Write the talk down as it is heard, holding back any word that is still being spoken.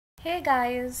Hey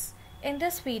guys, in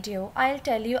this video I'll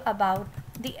tell you about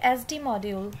the SD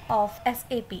module of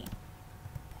SAP.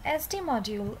 SD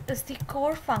module is the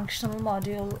core functional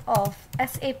module of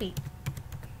SAP.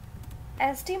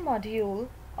 SD module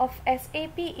of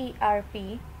SAP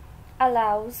ERP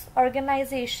allows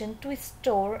organization to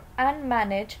store and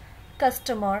manage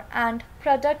customer and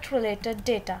product related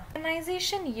data.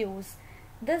 Organization use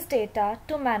this data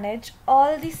to manage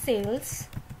all the sales,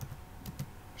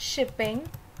 shipping,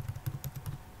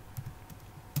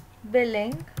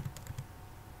 billing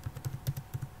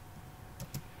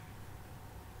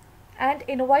and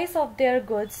invoice of their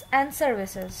goods and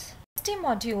services. The SD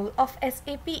module of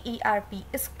SAP ERP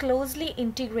is closely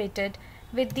integrated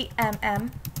with the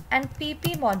MM and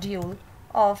PP module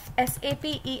of SAP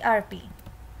ERP.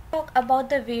 Talk about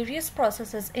the various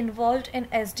processes involved in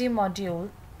SD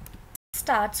module.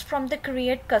 Starts from the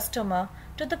create customer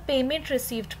to the payment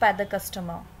received by the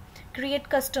customer. Create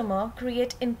customer,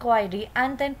 create inquiry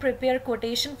and then prepare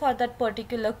quotation for that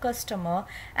particular customer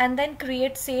and then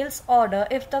create sales order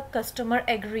if the customer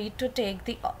agreed to take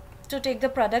the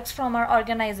products from our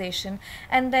organization,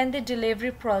 and then the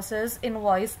delivery process,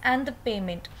 invoice and the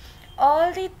payment.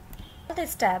 All the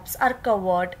steps are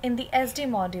covered in the SD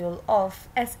module of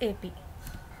SAP.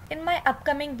 In my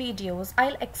upcoming videos,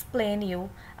 I'll explain you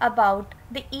about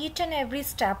the each and every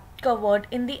step covered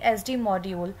in the SD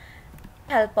module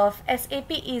help of SAP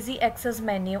Easy Access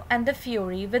menu and the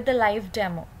Fury with the live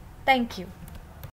demo. Thank you.